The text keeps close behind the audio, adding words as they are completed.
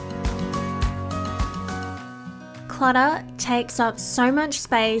Clutter takes up so much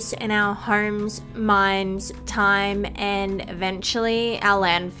space in our homes, minds, time, and eventually our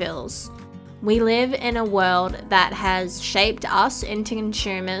landfills. We live in a world that has shaped us into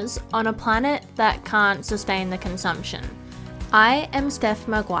consumers on a planet that can't sustain the consumption. I am Steph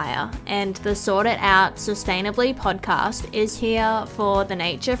Maguire, and the Sort It Out Sustainably podcast is here for the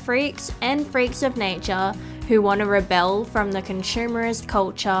nature freaks and freaks of nature who want to rebel from the consumerist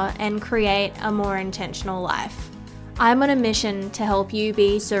culture and create a more intentional life. I'm on a mission to help you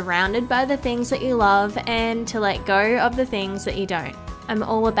be surrounded by the things that you love and to let go of the things that you don't. I'm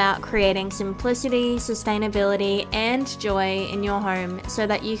all about creating simplicity, sustainability, and joy in your home so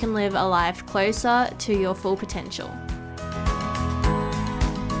that you can live a life closer to your full potential.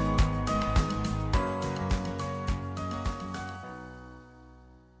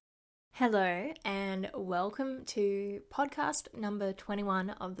 Hello and welcome to podcast number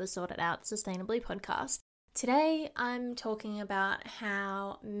 21 of the Sort It Out Sustainably podcast. Today I'm talking about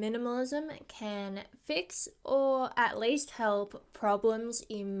how minimalism can fix or at least help problems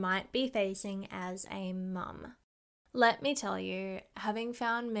you might be facing as a mum. Let me tell you, having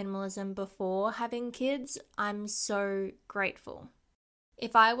found minimalism before having kids, I'm so grateful.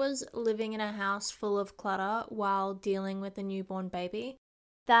 If I was living in a house full of clutter while dealing with a newborn baby,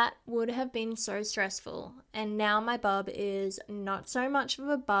 that would have been so stressful, and now my bub is not so much of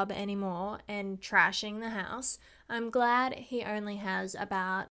a bub anymore and trashing the house. I'm glad he only has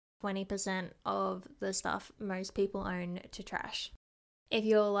about 20% of the stuff most people own to trash. If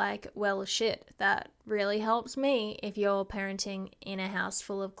you're like, well shit, that really helps me if you're parenting in a house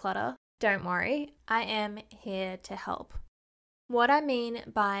full of clutter, don't worry, I am here to help. What I mean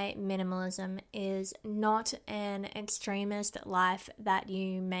by minimalism is not an extremist life that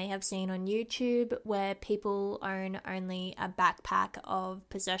you may have seen on YouTube where people own only a backpack of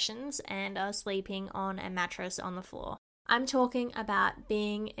possessions and are sleeping on a mattress on the floor. I'm talking about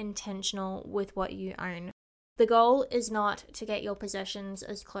being intentional with what you own. The goal is not to get your possessions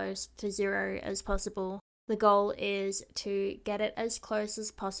as close to zero as possible. The goal is to get it as close as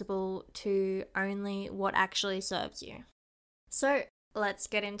possible to only what actually serves you. So let's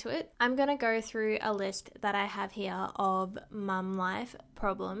get into it. I'm going to go through a list that I have here of mum life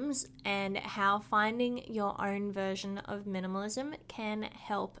problems and how finding your own version of minimalism can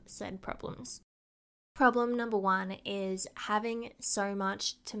help said problems. Problem number 1 is having so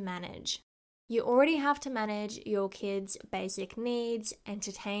much to manage. You already have to manage your kids' basic needs,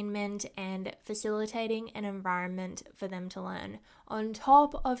 entertainment, and facilitating an environment for them to learn, on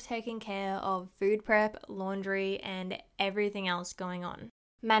top of taking care of food prep, laundry, and everything else going on.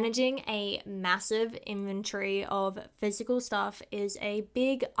 Managing a massive inventory of physical stuff is a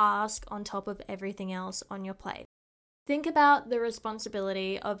big ask on top of everything else on your plate. Think about the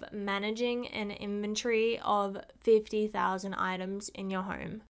responsibility of managing an inventory of 50,000 items in your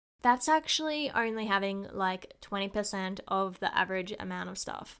home. That's actually only having like 20% of the average amount of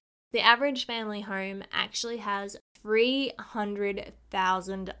stuff. The average family home actually has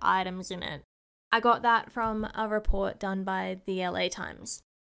 300,000 items in it. I got that from a report done by the LA Times.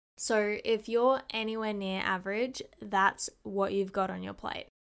 So if you're anywhere near average, that's what you've got on your plate.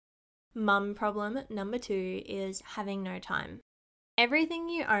 Mum problem number 2 is having no time. Everything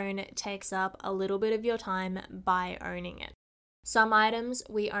you own takes up a little bit of your time by owning it. Some items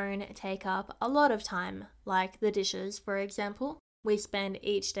we own take up a lot of time, like the dishes, for example. We spend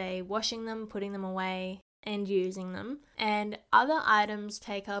each day washing them, putting them away, and using them. And other items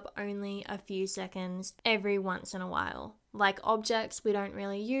take up only a few seconds every once in a while, like objects we don't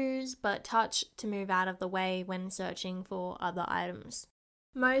really use but touch to move out of the way when searching for other items.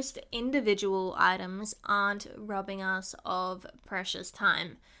 Most individual items aren't robbing us of precious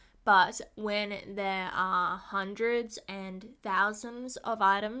time. But when there are hundreds and thousands of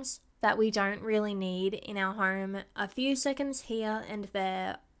items that we don't really need in our home, a few seconds here and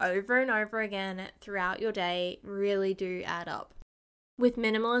there, over and over again throughout your day really do add up. With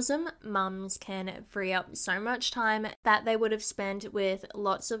minimalism, mums can free up so much time that they would have spent with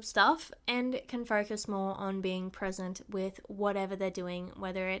lots of stuff and can focus more on being present with whatever they're doing,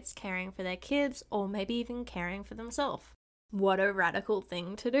 whether it's caring for their kids or maybe even caring for themselves. What a radical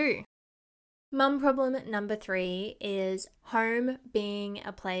thing to do. Mum problem number 3 is home being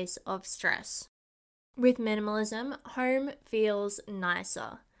a place of stress. With minimalism, home feels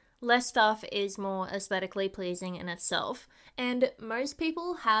nicer. Less stuff is more aesthetically pleasing in itself, and most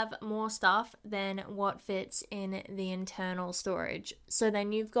people have more stuff than what fits in the internal storage. So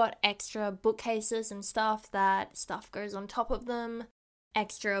then you've got extra bookcases and stuff goes on top of them,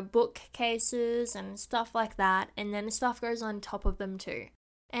 extra bookcases and stuff like that, and then stuff goes on top of them too.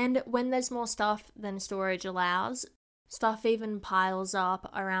 And when there's more stuff than storage allows, stuff even piles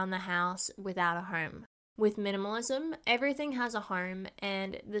up around the house without a home. With minimalism, everything has a home,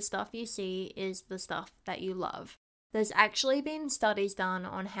 and the stuff you see is the stuff that you love. There's actually been studies done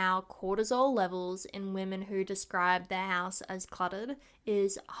on how cortisol levels in women who describe their house as cluttered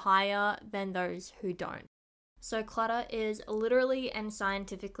is higher than those who don't. So clutter is literally and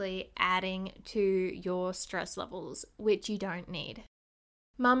scientifically adding to your stress levels, which you don't need.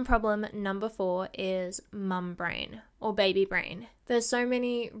 Mum problem number 4 is mum brain or baby brain. There's so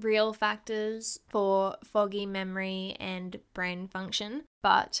many real factors for foggy memory and brain function,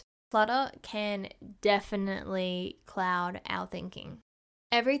 but clutter can definitely cloud our thinking.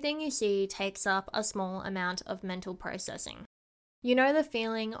 Everything you see takes up a small amount of mental processing. You know the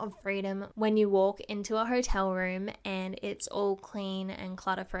feeling of freedom when you walk into a hotel room and it's all clean and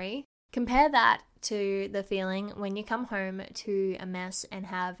clutter-free? Compare that to the feeling when you come home to a mess and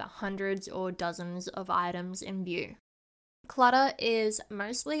have hundreds or dozens of items in view. Clutter is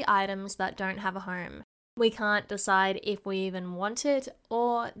mostly items that don't have a home. We can't decide if we even want it,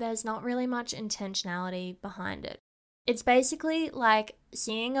 or there's not really much intentionality behind it. It's basically like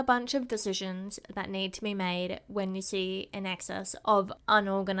seeing a bunch of decisions that need to be made when you see an excess of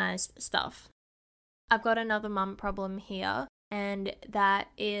unorganized stuff. I've got another mum problem here, and that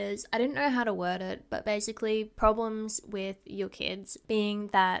is, I didn't know how to word it, but basically problems with your kids, being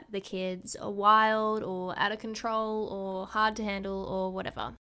that the kids are wild or out of control or hard to handle or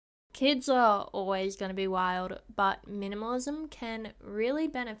whatever. Kids are always going to be wild, but minimalism can really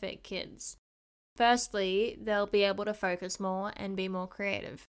benefit kids. Firstly, they'll be able to focus more and be more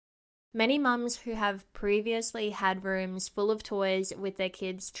creative. Many mums who have previously had rooms full of toys with their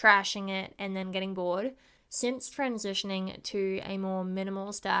kids trashing it and then getting bored, since transitioning to a more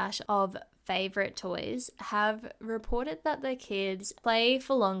minimal stash of favorite toys, have reported that their kids play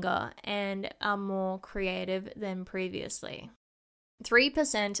for longer and are more creative than previously.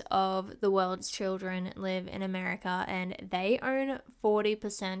 3% of the world's children live in America, and they own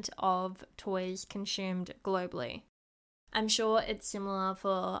 40% of toys consumed globally. I'm sure it's similar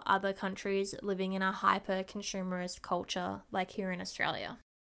for other countries living in a hyper-consumerist culture like here in Australia.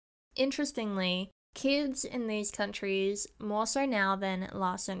 Interestingly, kids in these countries, more so now than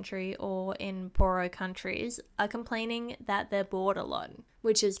last century or in poorer countries, are complaining that they're bored a lot,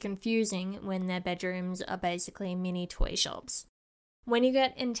 which is confusing when their bedrooms are basically mini toy shops. When you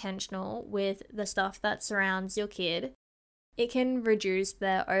get intentional with the stuff that surrounds your kid, it can reduce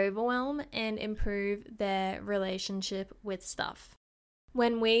their overwhelm and improve their relationship with stuff.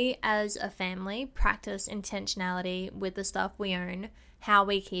 When we as a family practice intentionality with the stuff we own, how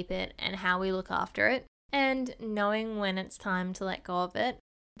we keep it and how we look after it, and knowing when it's time to let go of it,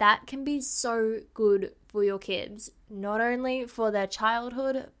 that can be so good for your kids, not only for their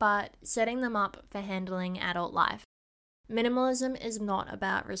childhood, but setting them up for handling adult life. Minimalism is not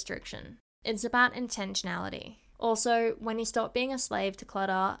about restriction. It's about intentionality. Also, when you stop being a slave to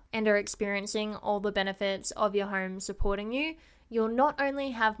clutter and are experiencing all the benefits of your home supporting you, you'll not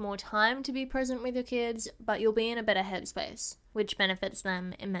only have more time to be present with your kids, but you'll be in a better headspace, which benefits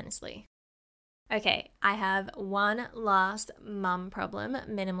them immensely. Okay, I have one last mum problem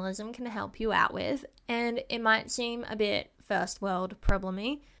minimalism can help you out with, and it might seem a bit first world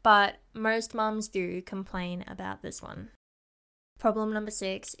problem-y, but most mums do complain about this one. Problem number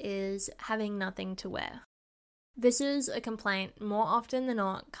 6 is having nothing to wear. This is a complaint more often than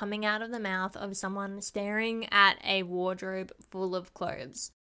not coming out of the mouth of someone staring at a wardrobe full of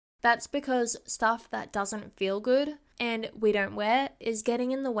clothes. That's because stuff that doesn't feel good and we don't wear is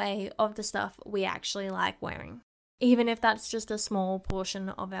getting in the way of the stuff we actually like wearing, even if that's just a small portion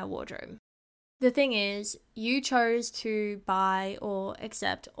of our wardrobe. The thing is, you chose to buy or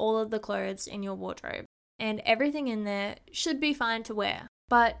accept all of the clothes in your wardrobe, and everything in there should be fine to wear.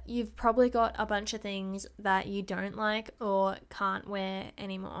 But you've probably got a bunch of things that you don't like or can't wear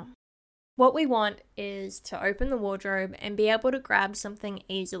anymore. What we want is to open the wardrobe and be able to grab something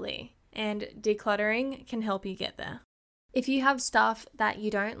easily, and decluttering can help you get there. If you have stuff that you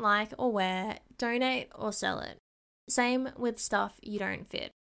don't like or wear, donate or sell it. Same with stuff you don't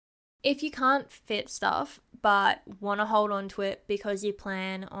fit. If you can't fit stuff but want to hold on to it because you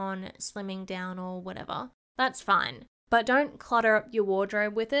plan on slimming down or whatever, that's fine. But don't clutter up your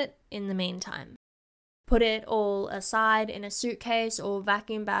wardrobe with it in the meantime. Put it all aside in a suitcase or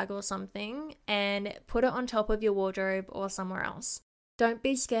vacuum bag or something and put it on top of your wardrobe or somewhere else. Don't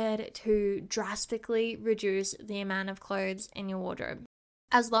be scared to drastically reduce the amount of clothes in your wardrobe.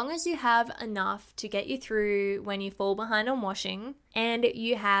 As long as you have enough to get you through when you fall behind on washing, and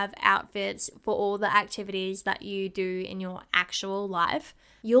you have outfits for all the activities that you do in your actual life,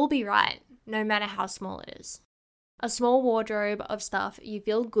 you'll be right, no matter how small it is. A small wardrobe of stuff you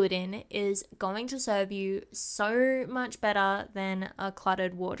feel good in is going to serve you so much better than a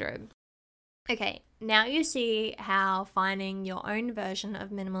cluttered wardrobe. Okay, now you see how finding your own version of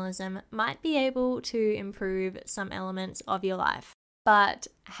minimalism might be able to improve some elements of your life. But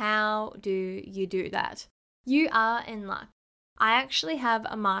how do you do that? You are in luck. I actually have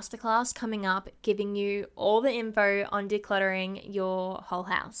a masterclass coming up giving you all the info on decluttering your whole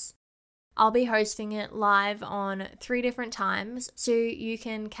house. I'll be hosting it live on 3 different times so you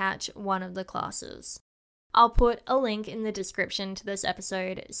can catch one of the classes. I'll put a link in the description to this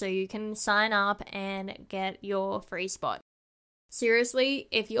episode so you can sign up and get your free spot. Seriously,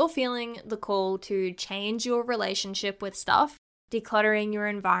 if you're feeling the call to change your relationship with stuff, decluttering your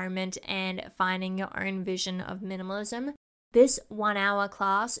environment, and finding your own vision of minimalism, this 1-hour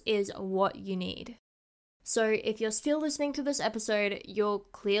class is what you need. So if you're still listening to this episode, you're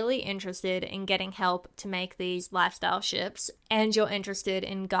clearly interested in getting help to make these lifestyle shifts, and you're interested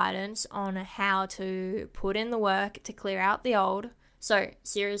in guidance on how to put in the work to clear out the old. So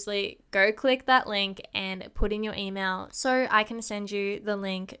seriously, go click that link and put in your email so I can send you the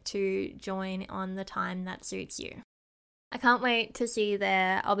link to join on the time that suits you. I can't wait to see you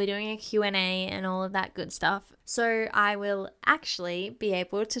there. I'll be doing a Q&A and all of that good stuff, so I will actually be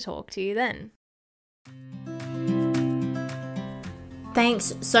able to talk to you then.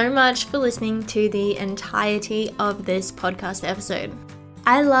 Thanks so much for listening to the entirety of this podcast episode.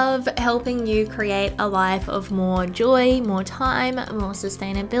 I love helping you create a life of more joy, more time, more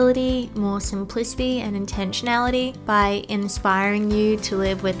sustainability, more simplicity and intentionality by inspiring you to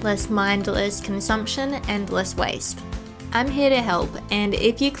live with less mindless consumption and less waste. I'm here to help, and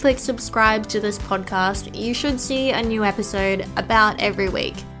if you click subscribe to this podcast, you should see a new episode about every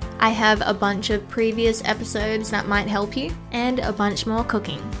week. I have a bunch of previous episodes that might help you, and a bunch more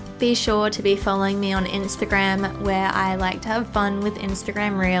cooking. Be sure to be following me on Instagram, where I like to have fun with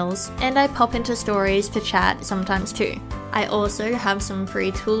Instagram Reels, and I pop into stories to chat sometimes too. I also have some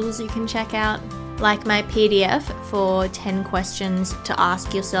free tools you can check out, like my PDF for 10 questions to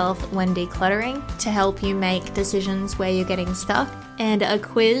ask yourself when decluttering to help you make decisions where you're getting stuck, and a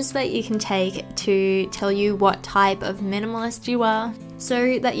quiz that you can take to tell you what type of minimalist you are,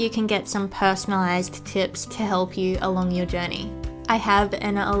 so that you can get some personalized tips to help you along your journey. I have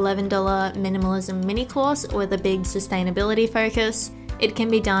an $11 minimalism mini course with a big sustainability focus. It can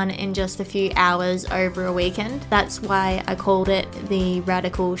be done in just a few hours over a weekend. That's why I called it the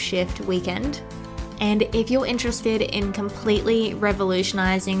Radical Shift Weekend. And if you're interested in completely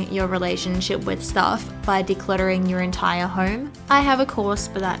revolutionizing your relationship with stuff by decluttering your entire home, I have a course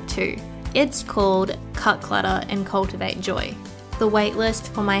for that too. It's called Cut Clutter and Cultivate Joy. The waitlist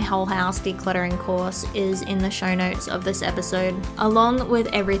for my whole house decluttering course is in the show notes of this episode, along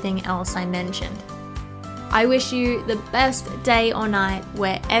with everything else I mentioned. I wish you the best day or night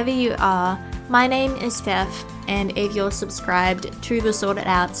wherever you are. My name is Steph, and if you're subscribed to the Sort It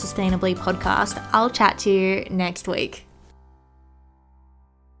Out Sustainably podcast, I'll chat to you next week.